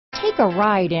Take a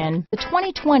ride in the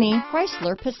 2020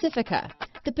 Chrysler Pacifica.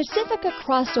 The Pacifica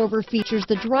crossover features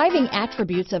the driving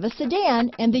attributes of a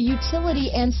sedan and the utility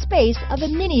and space of a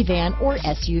minivan or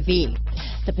SUV.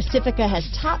 The Pacifica has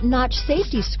top-notch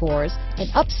safety scores, an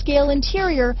upscale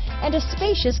interior, and a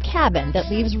spacious cabin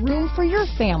that leaves room for your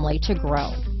family to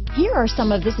grow. Here are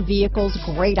some of this vehicle's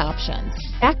great options: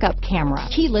 backup camera,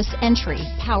 keyless entry,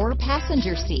 power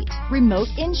passenger seat, remote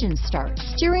engine start,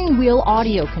 steering wheel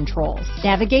audio controls,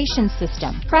 navigation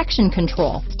system, traction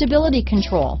control, stability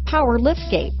control, power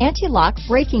liftgate, anti-lock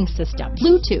braking system,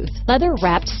 Bluetooth,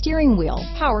 leather-wrapped steering wheel,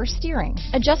 power steering,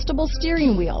 adjustable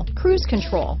steering wheel, cruise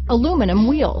control, aluminum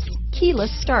wheels,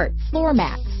 keyless start, floor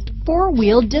mats,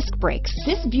 four-wheel disc brakes.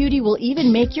 This beauty will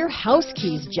even make your house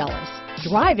keys jealous.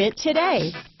 Drive it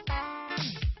today.